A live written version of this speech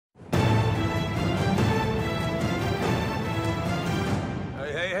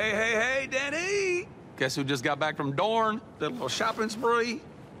Guess who just got back from Dorne? Did a little shopping spree.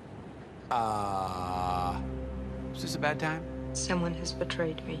 Is this a bad time? Someone has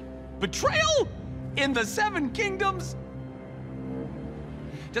betrayed me. Betrayal? In the Seven Kingdoms?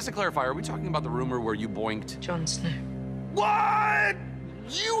 Just to clarify, are we talking about the rumor where you boinked Jon Snow. What?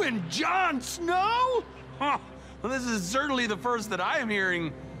 You and Jon Snow? Huh. Well, this is certainly the first that I am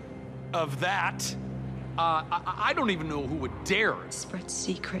hearing of that. I don't even know who would dare. Spread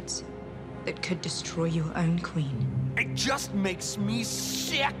secrets that could destroy your own queen. It just makes me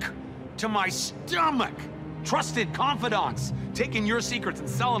sick to my stomach. Trusted confidants taking your secrets and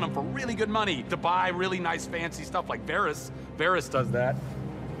selling them for really good money to buy really nice fancy stuff like Varys. Varys does that.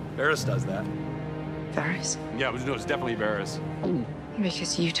 Varys does that. Varys? Yeah, it was definitely Varys.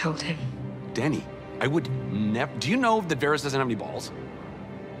 Because you told him. Danny, I would never... Do you know that Varys doesn't have any balls?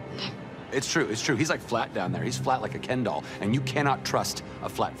 No. It's true, it's true. He's like flat down there. He's flat like a Ken doll, and you cannot trust a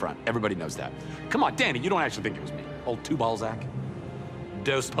flat front. Everybody knows that. Come on, Danny, you don't actually think it was me. Old two-ball Zach.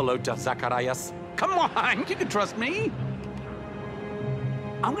 Dos pelota Zacharias. Come on, you can trust me.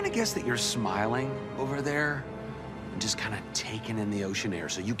 I'm gonna guess that you're smiling over there and just kind of taking in the ocean air.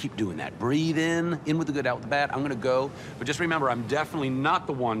 So you keep doing that. Breathe in with the good, out with the bad. I'm gonna go, but just remember, I'm definitely not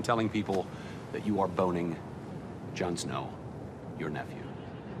the one telling people that you are boning Jon Snow, your nephew.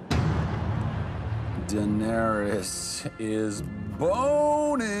 Daenerys is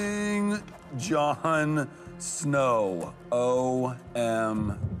boning Jon Snow. OMGZ.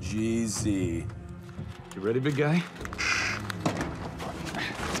 You ready, big guy?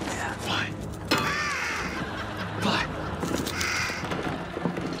 Yeah, fine. Fly.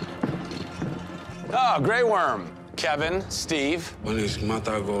 Oh, Grey Worm. Kevin, Steve.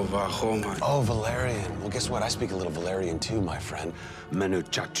 Oh, Valerian. Well, guess what? I speak a little Valerian too, my friend. Menu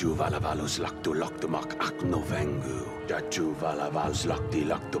chachu valavalus laktu laktumak ak novengu. Chachu valavalus lakti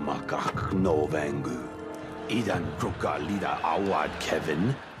laktumak ak novengu. Idan kruka lida awad,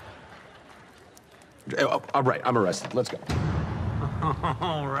 Kevin. All right, I'm arrested. Let's go.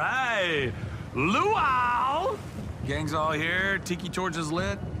 All right. Luau! Gang's all here. Tiki torch is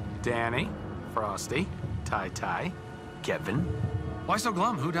lit. Danny, Frosty, Tai, Kevin. Why so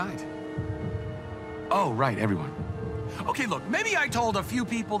glum? Who died? Oh, right, everyone. Okay, look, maybe I told a few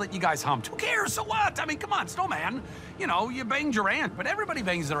people that you guys humped. Who cares? So what? I mean, come on, Snowman. You know, you banged your aunt, but everybody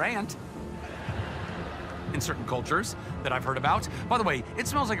bangs their aunt. In certain cultures that I've heard about. By the way, it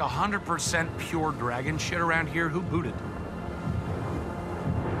smells like 100% pure dragon shit around here. Who booted?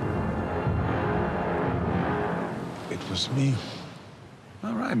 It was me.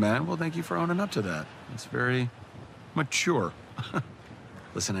 All right, man. Well, thank you for owning up to that. It's very mature.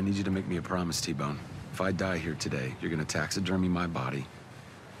 Listen, I need you to make me a promise, T-Bone. If I die here today, you're gonna taxidermy my body,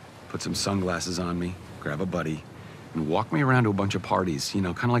 put some sunglasses on me, grab a buddy, and walk me around to a bunch of parties, you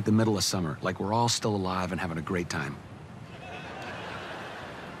know, kind of like the middle of summer, like we're all still alive and having a great time.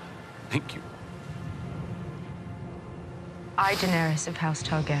 Thank you. I, Daenerys of House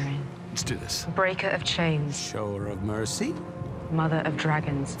Targaryen. Let's do this. Breaker of chains. Shower of mercy. Mother of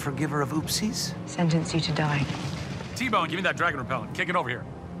dragons. Forgiver of oopsies. Sentence you to die. T-Bone, give me that dragon repellent. Kick it over here.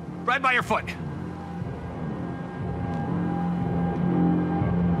 Right by your foot.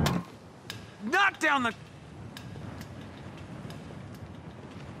 Knock down the...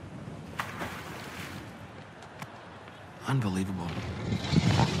 Unbelievable.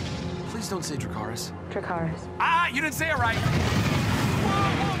 Please don't say Dracarys. Dracarys. Ah, you didn't say it right.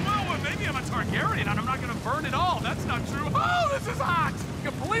 Whoa, maybe I'm a Targaryen and I'm not gonna burn at all. That's not true. Oh, this is hot.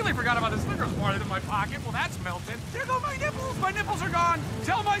 Completely forgot about the Snickers bar in my pocket. Well, that's melted. There go my nipples. My nipples are gone.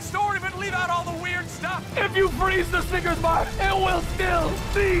 Tell my story, but leave out all the weird stuff. If you freeze the Snickers bar, it will still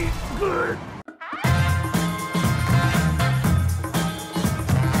be good.